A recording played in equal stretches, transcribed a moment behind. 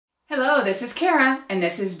Hello, this is Kara, and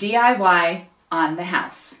this is DIY on the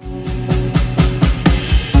house.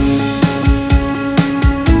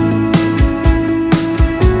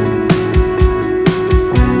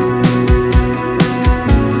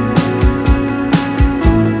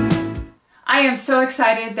 I am so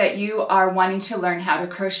excited that you are wanting to learn how to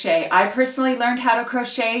crochet. I personally learned how to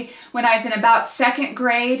crochet when I was in about second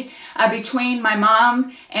grade. Between my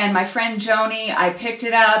mom and my friend Joni, I picked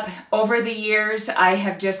it up. Over the years, I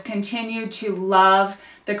have just continued to love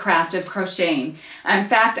the craft of crocheting. In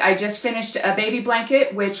fact, I just finished a baby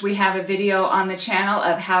blanket, which we have a video on the channel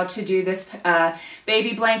of how to do this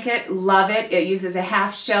baby blanket. Love it. It uses a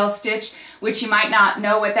half shell stitch, which you might not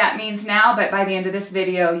know what that means now, but by the end of this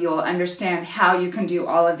video, you'll understand how you can do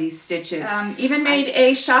all of these stitches. Even made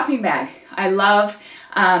a shopping bag. I love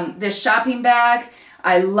this shopping bag.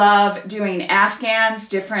 I love doing Afghans,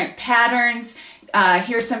 different patterns.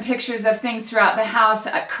 Here's some pictures of things throughout the house,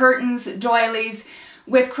 curtains, doilies.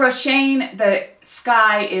 With crocheting, the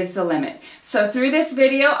sky is the limit. So through this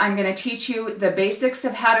video, I'm going to teach you the basics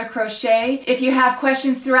of how to crochet. If you have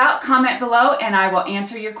questions throughout, comment below and I will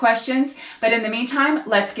answer your questions. But in the meantime,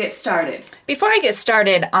 let's get started. Before I get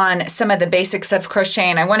started on some of the basics of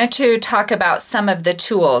crocheting, I wanted to talk about some of the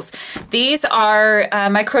tools. These are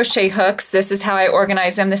my crochet hooks. This is how I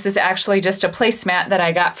organize them. This is actually just a placemat that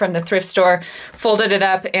I got from the thrift store, folded it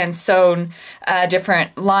up and sewn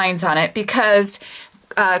different lines on it because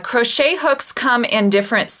crochet hooks come in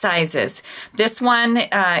different sizes. This one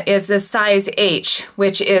is the size H,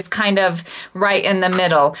 which is kind of right in the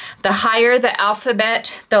middle. The higher the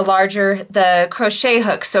alphabet, the larger the crochet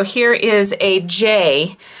hook. So here is a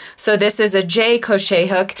J. So this is a J crochet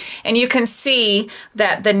hook, and you can see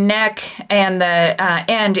that the neck and the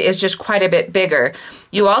end is just quite a bit bigger.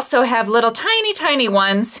 You also have little tiny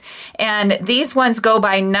ones, and these ones go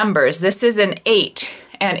by numbers. This is an 8.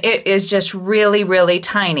 And it is just really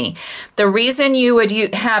tiny. The reason you would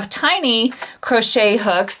have tiny crochet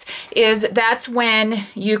hooks is that's when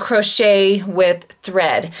you crochet with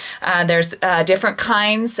thread. There's different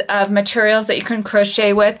kinds of materials that you can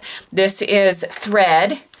crochet with. This is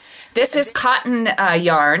thread. This is cotton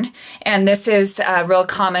yarn, and this is real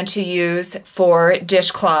common to use for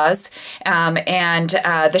dishcloths. And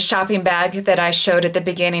the shopping bag that I showed at the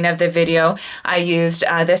beginning of the video, I used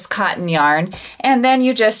this cotton yarn. And then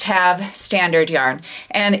you just have standard yarn.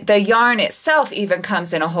 And the yarn itself even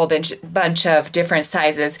comes in a whole bunch of different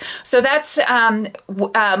sizes. So that's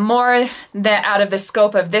more out of the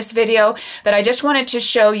scope of this video, but I just wanted to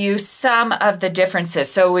show you some of the differences.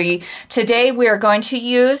 So today we are going to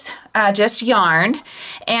use just yarn,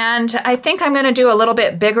 and I think I'm going to do a little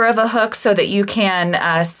bit bigger of a hook so that you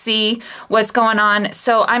can see what's going on.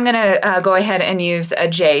 So I'm going to go ahead and use a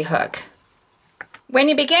J hook. When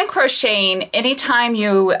you begin crocheting, anytime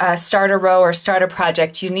you start a row or start a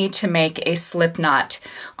project, you need to make a slip knot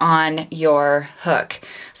on your hook.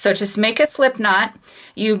 So to make a slip knot,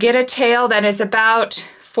 you get a tail that is about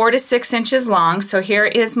 4 to 6 inches long. So here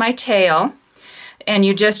is my tail. And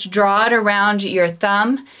you just draw it around your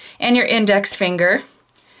thumb and your index finger.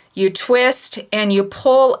 You twist and you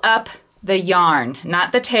pull up the yarn,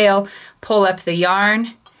 not the tail, pull up the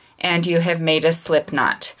yarn, and you have made a slip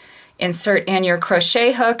knot. Insert in your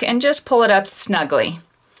crochet hook and just pull it up snugly.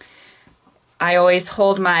 I always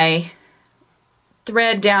hold my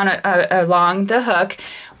thread down along the hook.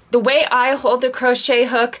 The way I hold the crochet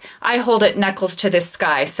hook, I hold it knuckles to the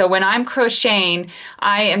sky. So when I'm crocheting,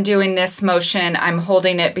 I am doing this motion. I'm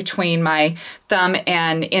holding it between my thumb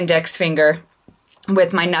and index finger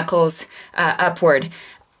with my knuckles upward.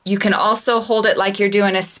 You can also hold it like you're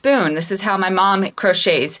doing a spoon. This is how my mom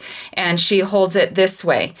crochets, and she holds it this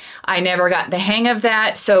way. I never got the hang of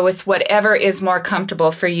that, so it's whatever is more comfortable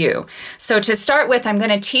for you. So to start with, I'm going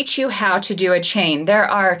to teach you how to do a chain. There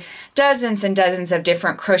are dozens and dozens of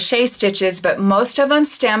different crochet stitches, but most of them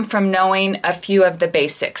stem from knowing a few of the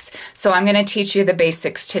basics. So I'm going to teach you the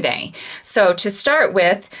basics today. So to start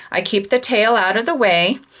with, I keep the tail out of the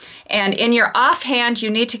way. And in your offhand, you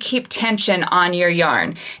need to keep tension on your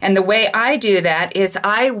yarn. And the way I do that is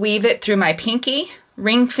I weave it through my pinky,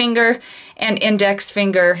 ring finger, and index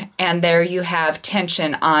finger, and there you have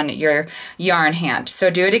tension on your yarn hand. So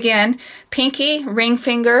do it again. Pinky, ring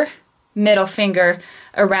finger, middle finger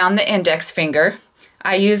around the index finger.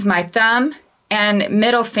 I use my thumb and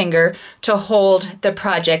middle finger to hold the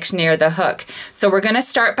project near the hook. So we're going to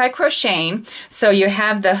start by crocheting. So you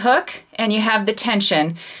have the hook and you have the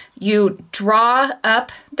tension. You draw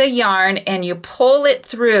up the yarn and you pull it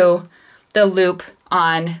through the loop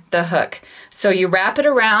on the hook. So you wrap it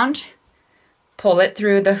around, pull it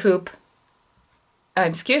through the hoop,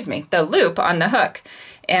 the loop on the hook,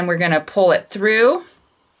 and we're going to pull it through,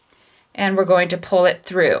 and we're going to pull it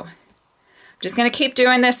through. I'm just going to keep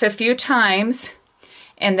doing this a few times,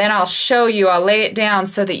 and then I'll show you, I'll lay it down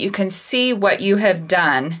so that you can see what you have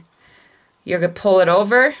done. You're going to pull it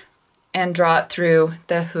over and draw it through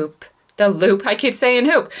the loop, I keep saying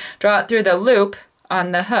hoop, draw it through the loop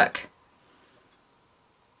on the hook.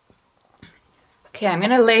 Okay, I'm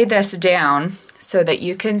going to lay this down so that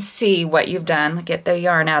you can see what you've done. Get the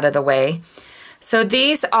yarn out of the way. So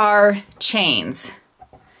these are chains,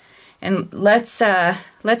 and let's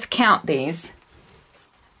count these.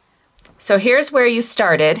 So here's where you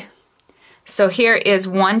started. So here is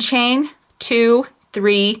 1 chain, 2,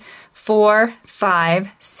 3, 4,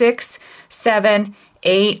 5, 6, 7,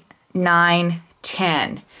 8, 9,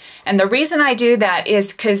 10. And the reason I do that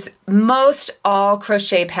is because most all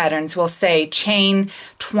crochet patterns will say chain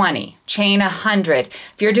 20, chain 100.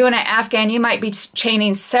 If you're doing an Afghan, you might be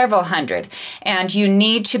chaining several hundred, and you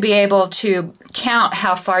need to be able to count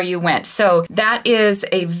how far you went. So that is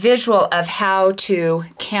a visual of how to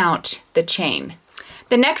count the chain.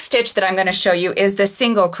 The next stitch that I'm going to show you is the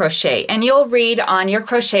single crochet, and you'll read on your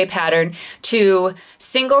crochet pattern to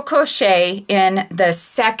single crochet in the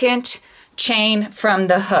second chain from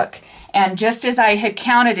the hook. And just as I had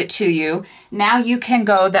counted it to you, now you can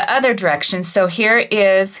go the other direction. So here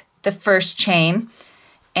is the first chain,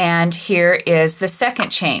 and here is the second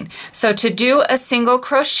chain. So to do a single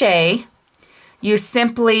crochet, you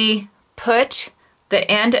simply put the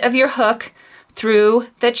end of your hook through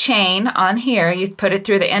the chain on here. You put it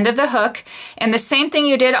through the end of the hook, and the same thing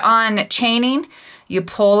you did on chaining, you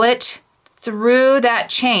pull it through that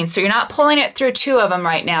chain. So you're not pulling it through 2 of them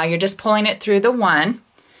right now, you're just pulling it through the 1.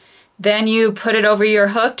 Then you put it over your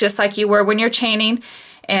hook just like you were when you're chaining,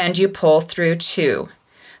 and you pull through 2.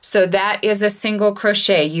 So that is a single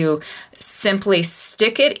crochet. You simply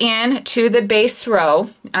stick it in to the base row,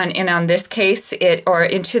 and on this case or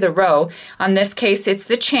into the row. On this case it's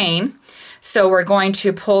the chain. So we're going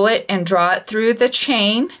to pull it and draw it through the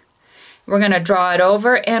chain. We're going to draw it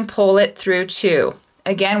over and pull it through 2.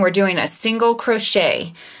 Again, we're doing a single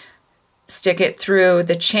crochet. Stick it through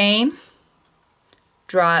the chain,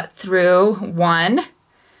 draw it through 1,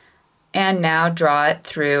 and now draw it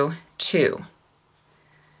through 2.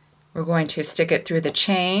 We're going to stick it through the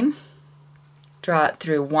chain, draw it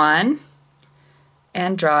through 1,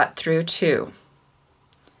 and draw it through 2.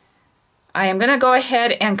 I am going to go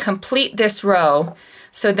ahead and complete this row,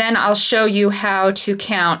 so then I'll show you how to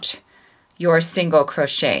count your single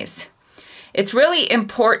crochets. It's really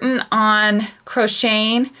important on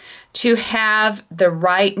crocheting to have the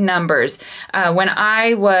right numbers. When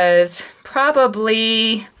I was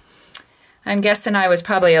probably, I'm guessing I was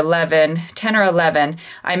probably 10 or 11,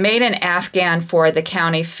 I made an Afghan for the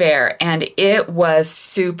county fair, and it was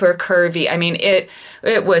super curvy. I mean, it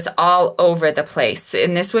was all over the place.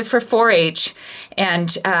 And this was for 4-H,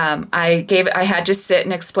 and I had to sit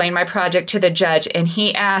and explain my project to the judge, and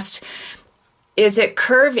he asked, "Is it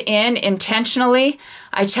curve in intentionally?"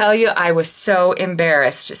 I tell you, I was so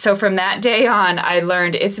embarrassed. So from that day on, I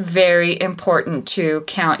learned it's very important to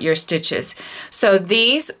count your stitches. So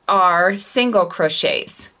these are single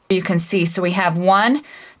crochets. You can see, so we have 1,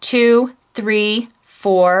 2, 3,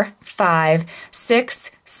 4, 5,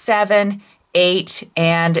 6, 7, 8,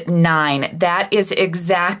 and 9. That is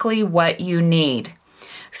exactly what you need.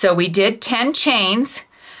 So we did 10 chains.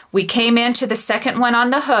 We came into the second one on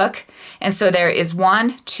the hook, and so there is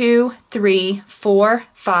 1, 2, 3, 4,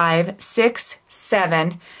 5, 6,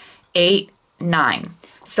 7, 8, 9.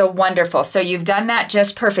 So wonderful. So you've done that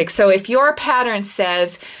just perfect. So if your pattern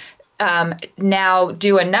says, now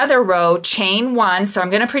do another row, chain 1. So I'm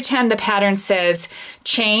going to pretend the pattern says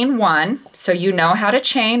chain 1. So you know how to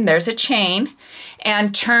chain. There's a chain.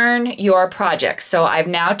 And turn your project. So I've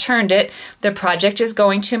now turned it. The project is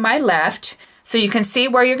going to my left. So you can see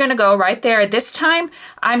where you're going to go right there. This time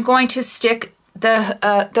I'm going to stick the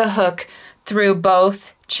hook through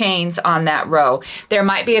both chains on that row. There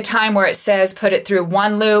might be a time where it says put it through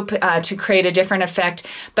 1 loop to create a different effect,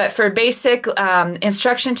 but for basic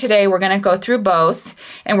instruction today, we're going to go through both,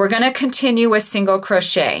 and we're going to continue with single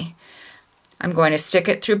crochet. I'm going to stick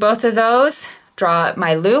it through both of those, draw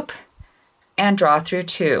my loop, and draw through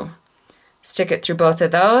 2. Stick it through both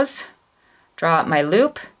of those, draw out my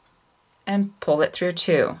loop, and pull it through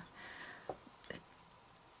 2.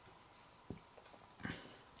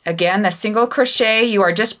 Again, the single crochet, you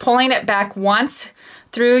are just pulling it back once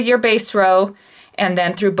through your base row and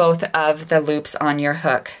then through both of the loops on your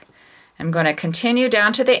hook. I'm going to continue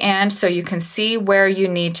down to the end so you can see where you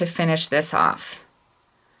need to finish this off.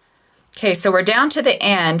 Okay, so we're down to the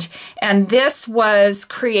end, and this was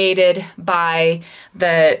created by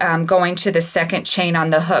the going to the second chain on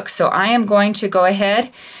the hook. So I am going to go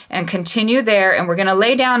ahead and continue there, and we're going to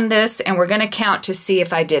lay down this, and we're going to count to see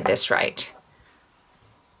if I did this right.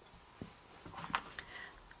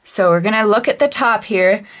 So we're going to look at the top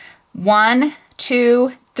here. 1,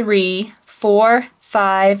 2, 3, 4,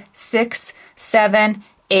 5, 6, 7,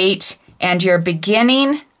 8, and your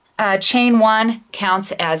beginning chain 1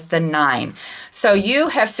 counts as the 9. So you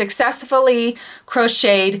have successfully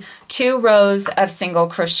crocheted 2 rows of single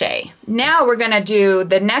crochet. Now we're going to do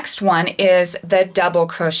the next one is the double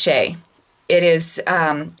crochet. It is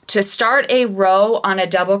to start a row on a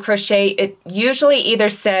double crochet, it usually either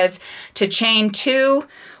says to chain 2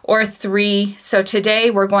 or 3. So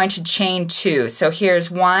today we're going to chain 2. So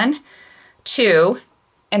here's 1, 2,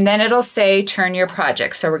 and then it'll say turn your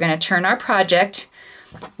project. So we're going to turn our project.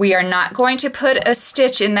 We are not going to put a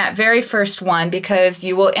stitch in that very first one because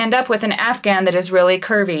you will end up with an afghan that is really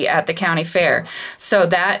curvy at the county fair. So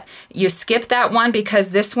that you skip that one because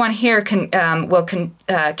this one here will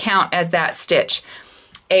count as that stitch.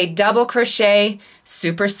 A double crochet,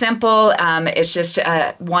 super simple. It's just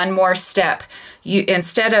one more step.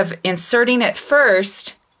 Instead of inserting it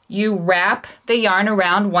first, you wrap the yarn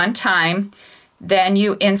around one time, then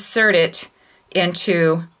you insert it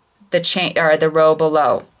into the chain or the row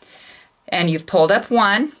below. And you've pulled up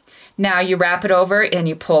 1. Now you wrap it over and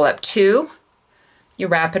you pull up 2. You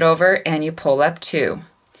wrap it over and you pull up 2.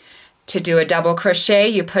 To do a double crochet,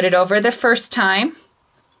 you put it over the first time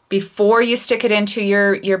before you stick it into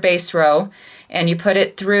your base row, and you put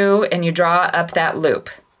it through and you draw up that loop.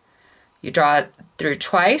 You draw it through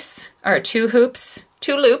twice, or 2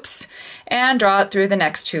 loops, and draw it through the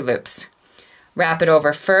next 2 loops. Wrap it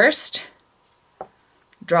over first,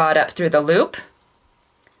 draw it up through the loop,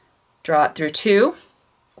 draw it through 2,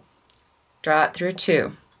 draw it through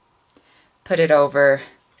 2. Put it over,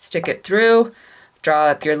 stick it through, draw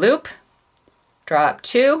up your loop, draw up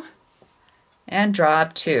 2, and draw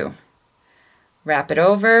up 2. Wrap it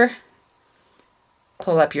over,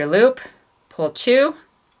 pull up your loop, pull 2,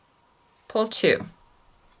 pull 2.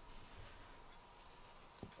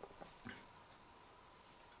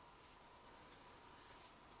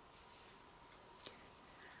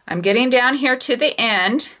 I'm getting down here to the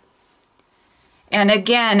end, and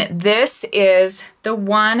again, this is the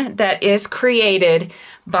one that is created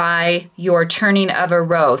by your turning of a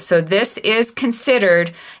row. So this is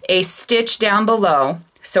considered a stitch down below.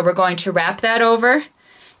 So we're going to wrap that over,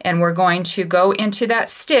 and we're going to go into that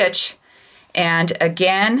stitch, and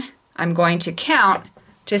again, I'm going to count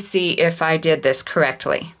to see if I did this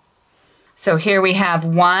correctly. So here we have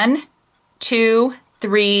 1, 2,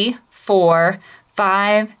 3, 4,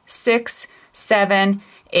 5, 6, 7,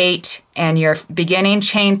 8, and your beginning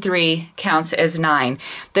chain 3 counts as 9.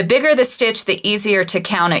 The bigger the stitch, the easier to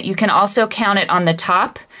count it. You can also count it on the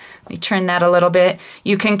top. Let me turn that a little bit.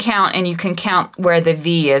 You can count, and you can count where the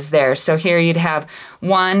V is there. So here you'd have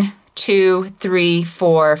 1, 2, 3,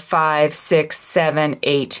 4, 5, 6, 7,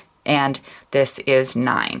 8, and this is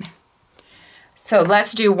 9. So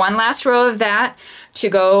let's do one last row of that. To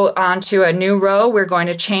go on to a new row, we're going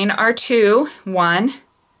to chain our 2, 1,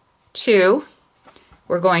 2.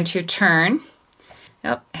 We're going to turn.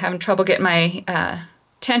 Yep, having trouble getting my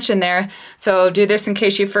tension there. So do this in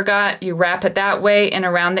case you forgot. You wrap it that way and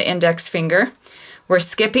around the index finger. We're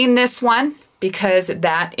skipping this one because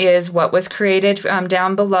that is what was created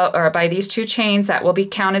down below, or by these 2 chains. That will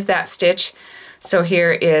count as that stitch. So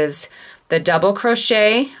here is the double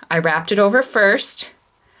crochet. I wrapped it over first.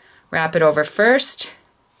 Wrap it over first.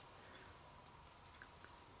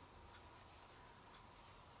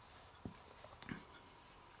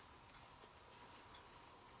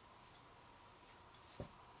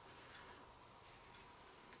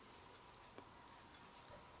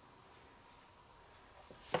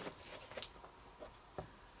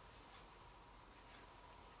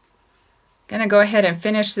 Going to go ahead and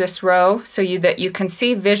finish this row so that you can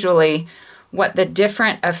see visually what the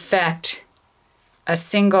different effect a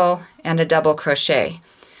single and a double crochet.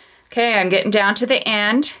 Okay, I'm getting down to the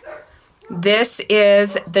end. This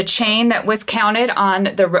is the chain that was counted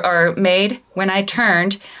on or made when I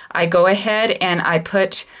turned. I go ahead and I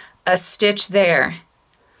put a stitch there.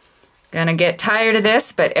 Gonna get tired of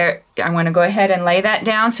this, but I'm going to go ahead and lay that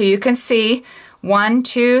down so you can see 1,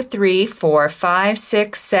 2, 3, 4, 5,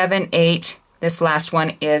 6, 7, 8. This last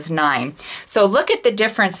one is 9. So look at the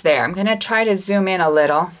difference there. I'm going to try to zoom in a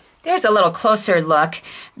little. There's a little closer look.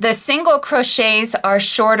 The single crochets are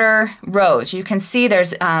shorter rows. You can see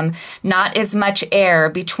there's not as much air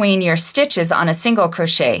between your stitches on a single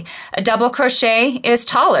crochet. A double crochet is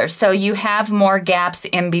taller, so you have more gaps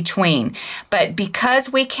in between. But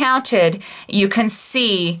because we counted, you can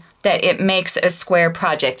see that it makes a square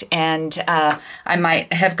project, and I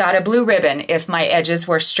might have got a blue ribbon if my edges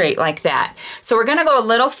were straight like that. So we're gonna go a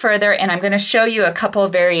little further, and I'm gonna show you a couple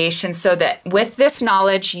of variations so that with this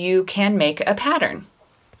knowledge you can make a pattern.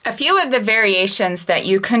 A few of the variations that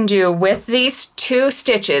you can do with these two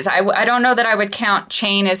stitches, I don't know that I would count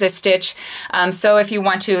chain as a stitch, so if you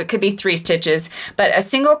want to, it could be 3 stitches, but a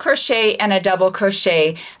single crochet and a double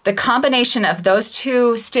crochet, the combination of those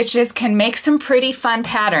 2 stitches can make some pretty fun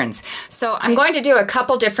patterns. So I'm going to do a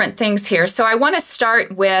couple different things here. So I want to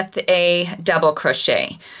start with a double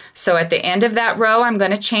crochet. So at the end of that row, I'm going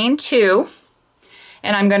to chain 2,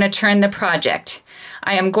 and I'm going to turn the project.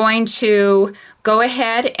 I am going to go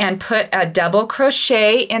ahead and put a double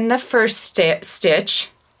crochet in the first stitch.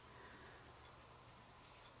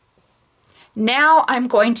 Now I'm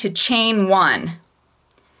going to chain 1.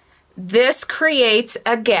 This creates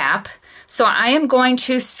a gap, so I am going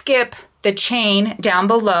to skip the chain down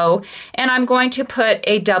below, and I'm going to put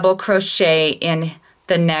a double crochet in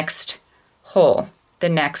the next hole, the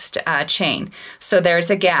next chain. So there's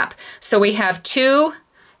a gap. So we have 2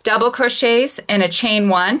 double crochets and a chain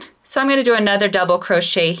 1. So I'm going to do another double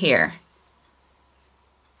crochet here.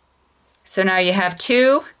 So now you have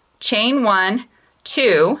 2, chain 1,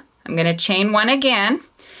 2. I'm going to chain 1 again.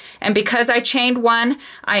 And because I chained 1,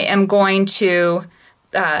 I am going to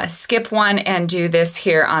skip 1 and do this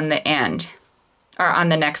here on the end, or on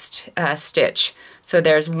the next stitch. So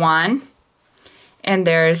there's 1 and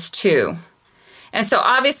there's 2. And so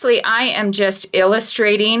obviously I am just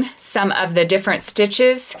illustrating some of the different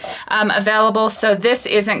stitches available, so this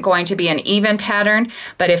isn't going to be an even pattern,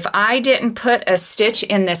 but if I didn't put a stitch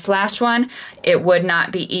in this last one, it would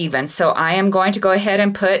not be even. So I am going to go ahead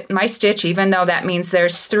and put my stitch, even though that means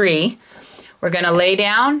there's 3. We're going to lay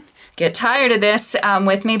down, get tired of this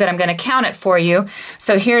with me, but I'm going to count it for you.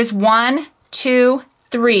 So here's 1, 2,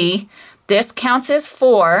 3. This counts as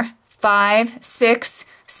 4, 5, 6,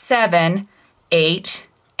 7, 8,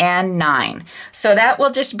 and 9. So that will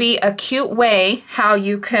just be a cute way how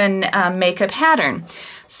you can make a pattern.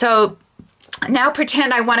 So now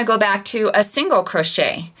pretend I want to go back to a single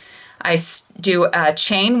crochet. I do a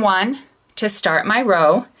chain 1 to start my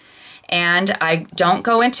row, and I don't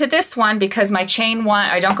go into this one because my chain 1,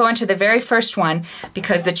 I don't go into the very first one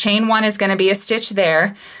because the chain 1 is going to be a stitch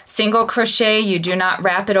there. Single crochet, you do not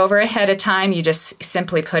wrap it over ahead of time, you just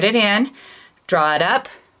simply put it in, draw it up,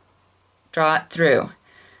 draw it through,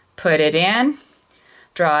 put it in,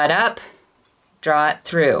 draw it up, draw it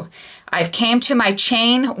through. I've came to my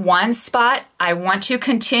chain 1 spot. I want to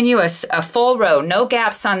continue a full row, no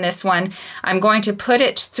gaps on this one. I'm going to put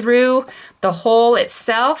it through the hole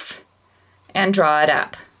itself and draw it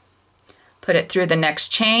up. Put it through the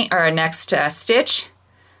next chain or next stitch,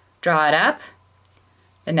 draw it up,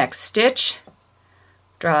 the next stitch,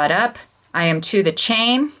 draw it up. I am to the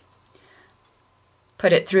chain,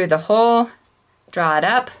 put it through the hole, draw it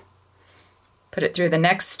up, put it through the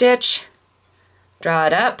next stitch, draw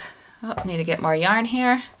it up. Oh, need to get more yarn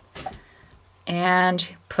here.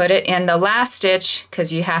 And put it in the last stitch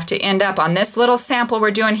because you have to end up on this little sample we're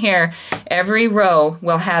doing here. Every row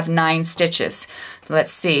will have 9 stitches.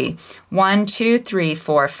 Let's see, 1, 2, 3,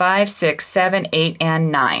 4, 5, 6, 7, 8,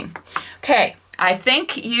 and 9. Okay. I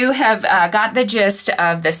think you have got the gist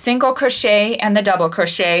of the single crochet and the double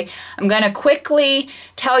crochet. I'm going to quickly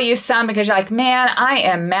tell you some because you're like, man, I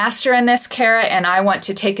am mastering this, Kara, and I want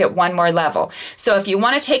to take it one more level. So if you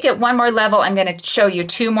want to take it one more level, I'm going to show you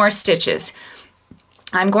 2 more stitches.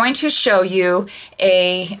 I'm going to show you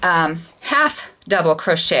a half double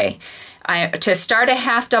crochet. To start a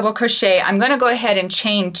half double crochet, I'm going to go ahead and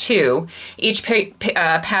chain 2. Each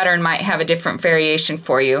pattern might have a different variation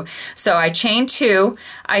for you. So I chain 2.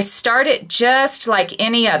 I start it just like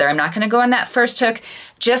any other. I'm not going to go in that first hook.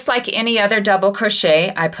 Just like any other double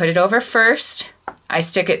crochet, I put it over first. I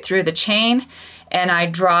stick it through the chain and I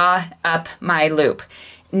draw up my loop.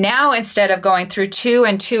 Now instead of going through 2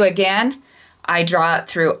 and 2 again, I draw it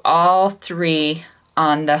through all 3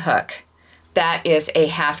 on the hook. That is a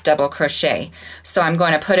half double crochet. So I'm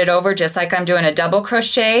going to put it over just like I'm doing a double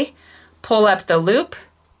crochet, pull up the loop,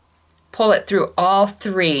 pull it through all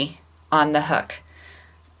 3 on the hook.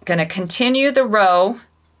 I'm going to continue the row,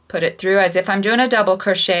 put it through as if I'm doing a double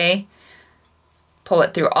crochet, pull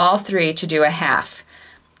it through all 3 to do a half.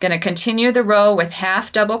 I'm going to continue the row with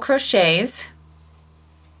half double crochets.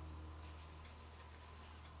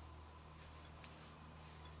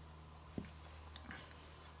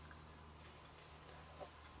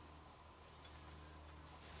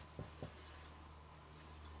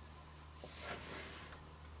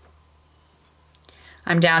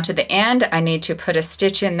 I'm down to the end. I need to put a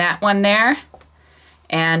stitch in that one there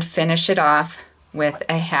and finish it off with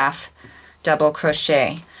a half double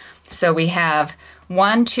crochet. So we have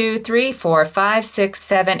 1, 2, 3, 4, 5, 6,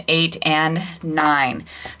 7, 8, and 9.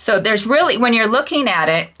 So there's really, when you're looking at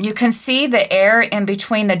it, you can see the air in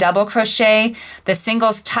between the double crochet, the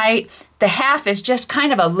singles tight. The half is just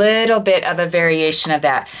kind of a little bit of a variation of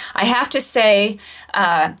that. I have to say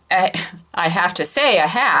a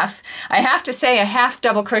half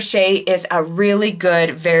double crochet is a really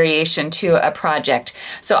good variation to a project.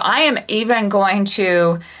 So I am even going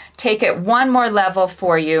to take it one more level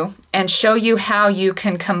for you and show you how you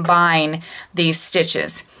can combine these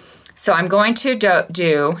stitches. So I'm going to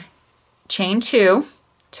do chain 2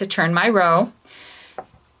 to turn my row,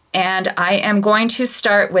 and I am going to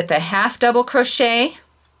start with a half double crochet,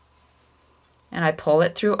 and I pull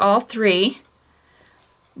it through all 3.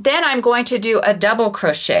 Then I'm going to do a double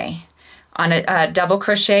crochet. On a double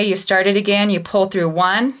crochet, you start it again, you pull through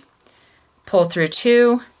 1, pull through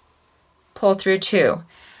 2, pull through 2.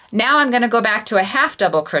 Now I'm going to go back to a half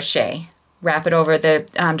double crochet, wrap it over the,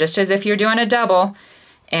 just as if you're doing a double,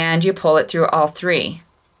 and you pull it through all 3.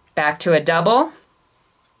 Back to a double,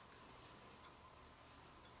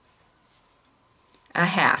 a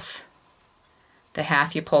half. The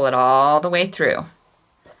half you pull it all the way through.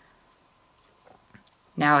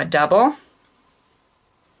 Now a double,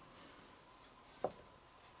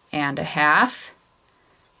 and a half.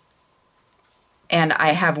 And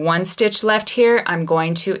I have 1 stitch left here. I'm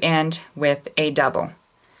going to end with a double.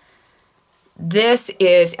 This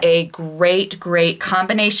is a great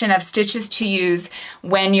combination of stitches to use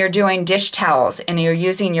when you're doing dish towels and you're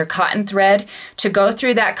using your cotton thread. To go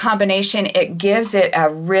through that combination, it gives it a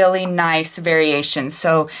really nice variation.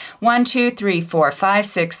 So 1, 2, 3, 4, 5,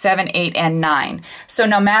 6, 7, 8, and 9. So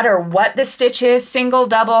no matter what the stitch is, single,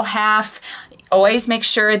 double, half, always make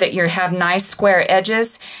sure that you have nice square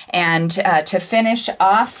edges. And to finish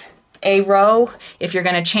off a row, if you're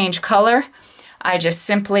going to change color, I just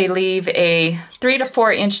simply leave a 3 to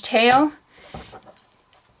 4 inch tail,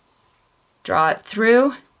 draw it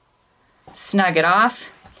through, snug it off,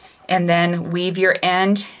 and then weave your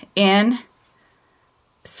end in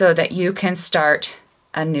so that you can start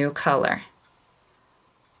a new color.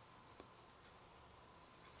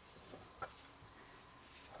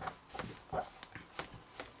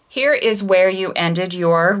 Here is where you ended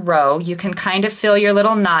your row. You can kind of fill your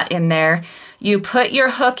little knot in there. You put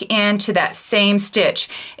your hook into that same stitch.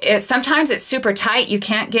 Sometimes it's super tight, you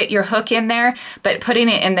can't get your hook in there, but putting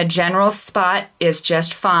it in the general spot is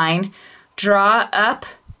just fine. Draw up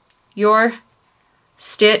your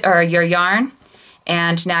stitch or your yarn,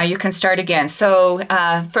 and now you can start again. So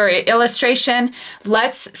for illustration,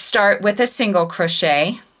 let's start with a single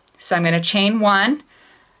crochet. So I'm going to chain 1,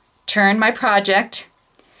 turn my project,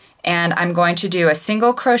 and I'm going to do a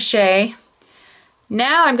single crochet.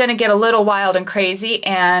 Now I'm going to get a little wild and crazy,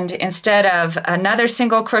 and instead of another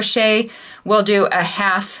single crochet, we'll do a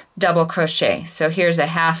half double crochet. So here's a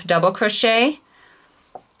half double crochet,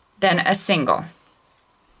 then a single.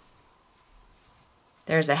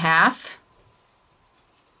 There's a half,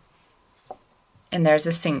 and there's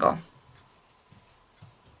a single.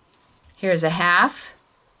 Here's a half,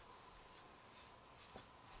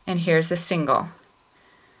 and here's a single.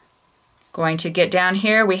 Going to get down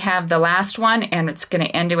here, we have the last one, and it's going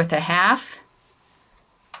to end it with a half.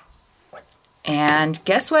 And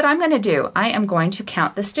guess what I'm going to do? I am going to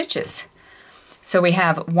count the stitches. So we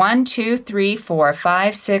have 1, 2, 3, 4,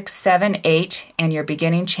 5, 6, 7, 8, and your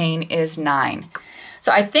beginning chain is 9.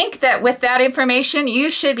 So I think that with that information, you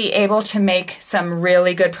should be able to make some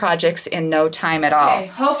really good projects in no time at all. Okay,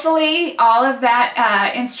 hopefully all of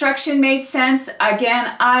that instruction made sense.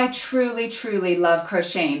 Again, I truly love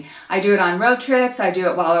crocheting. I do it on road trips. I do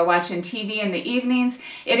it while we're watching TV in the evenings.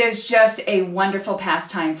 It is just a wonderful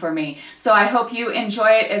pastime for me. So I hope you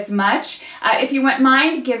enjoy it as much. If you wouldn't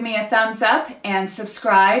mind, give me a thumbs up and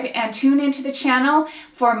subscribe, and tune into the channel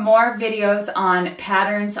for more videos on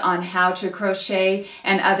patterns on how to crochet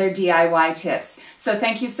and other DIY tips. So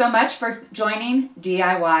thank you so much for joining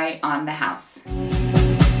DIY on the House.